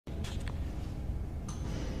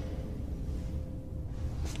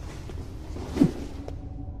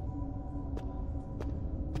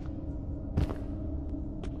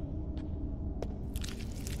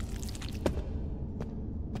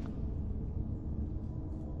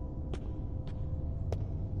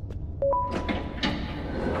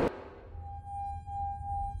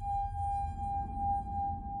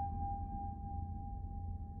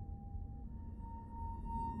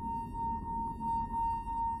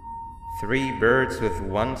Three birds with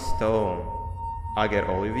one stone. I get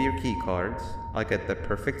all of your key cards, I get the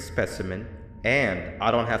perfect specimen, and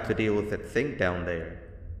I don't have to deal with that thing down there.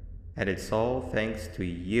 And it's all thanks to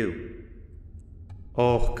you.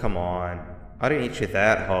 Oh, come on. I didn't hit you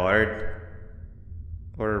that hard.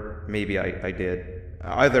 Or maybe I did.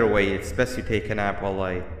 Either way, it's best you take a nap while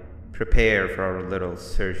I prepare for our little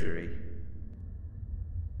surgery.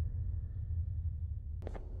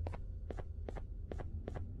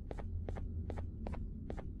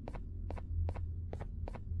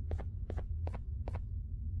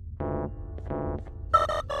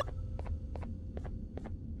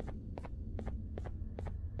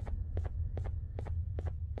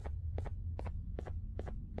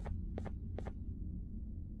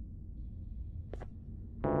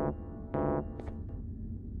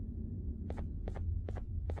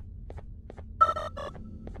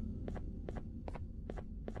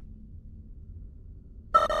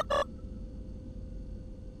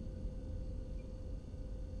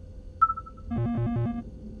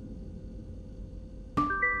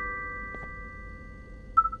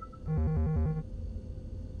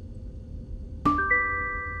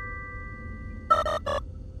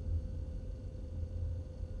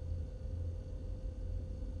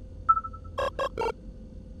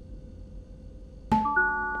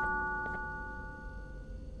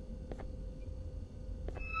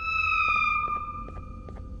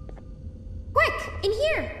 Quick, in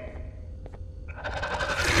here!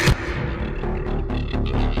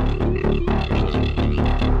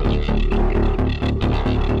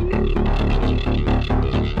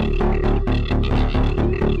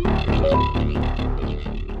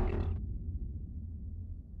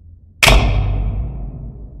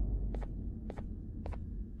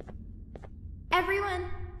 Everyone,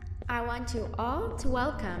 I want you all to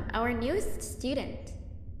welcome our newest student.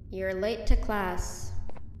 You're late to class.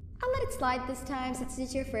 I'll let it slide this time since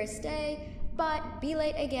it's your first day, but be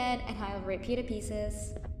late again and I'll rip you to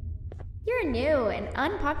pieces. You're a new and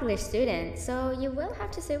unpopular student, so you will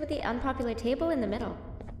have to sit with the unpopular table in the middle.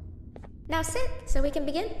 Now sit so we can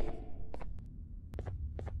begin.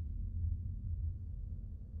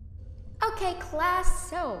 Okay, class,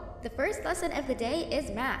 so the first lesson of the day is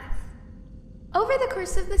math. Over the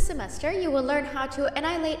course of the semester, you will learn how to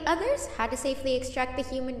annihilate others, how to safely extract the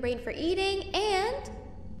human brain for eating, and...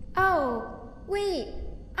 Oh, wait,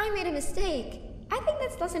 I made a mistake. I think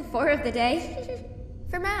that's lesson 4 of the day.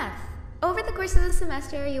 For math, over the course of the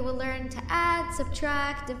semester, you will learn to add,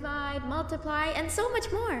 subtract, divide, multiply, and so much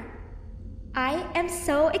more. I am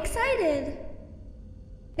so excited!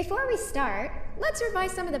 Before we start, let's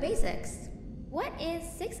revise some of the basics. What is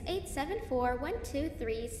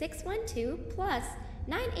 6874123612 plus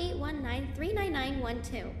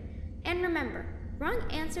 9819399912? And remember, wrong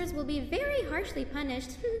answers will be very harshly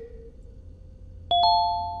punished.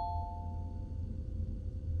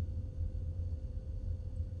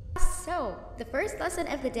 So, the first lesson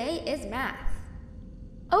of the day is math.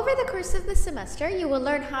 Over the course of the semester, you will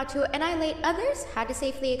learn how to annihilate others, how to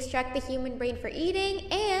safely extract the human brain for eating,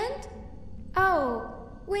 and... Oh,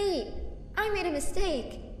 wait, I made a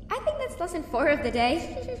mistake. I think that's lesson 4 of the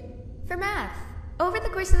day. For math, over the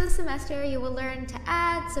course of the semester, you will learn to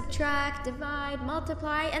add, subtract, divide,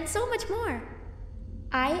 multiply, and so much more.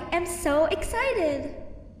 I am so excited!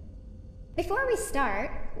 Before we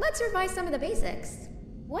start, let's revise some of the basics.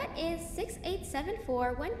 What is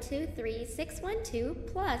 6874123612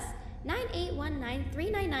 plus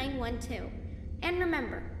 9819399912? And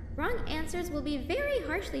remember, wrong answers will be very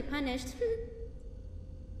harshly punished.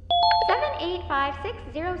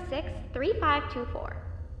 785-606-3524.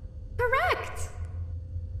 Correct!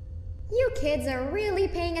 You kids are really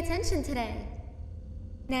paying attention today.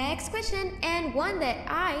 Next question, and one that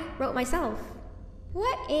I wrote myself.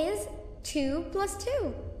 What is 2 plus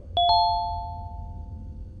 2?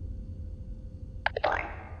 4.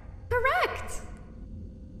 Correct!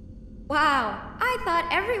 Wow, I thought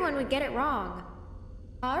everyone would get it wrong.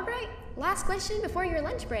 Alright, last question before your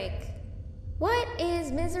lunch break. What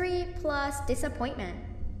is misery plus disappointment?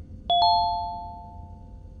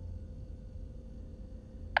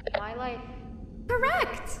 My life.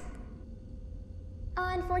 Correct!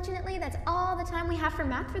 Unfortunately, that's all the time we have for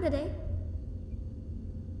math for the day.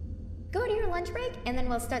 Go to your lunch break, and then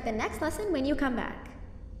we'll start the next lesson when you come back.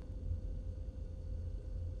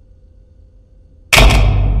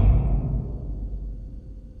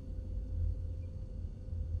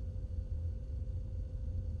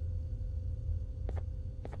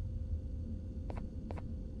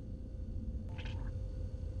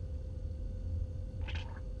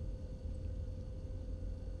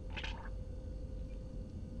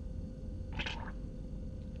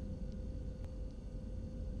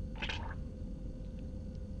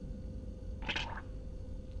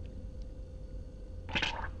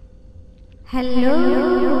 Where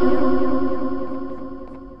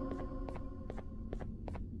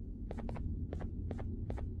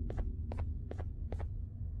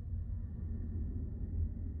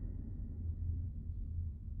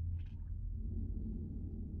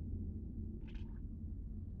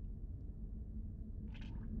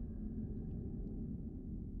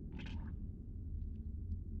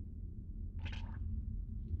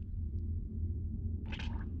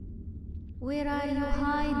are you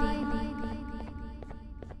hiding?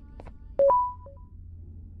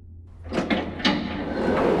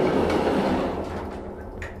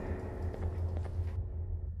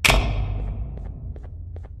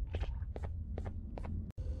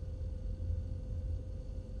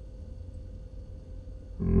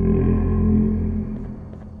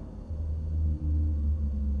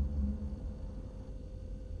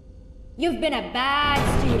 You've been a bad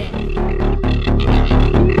student.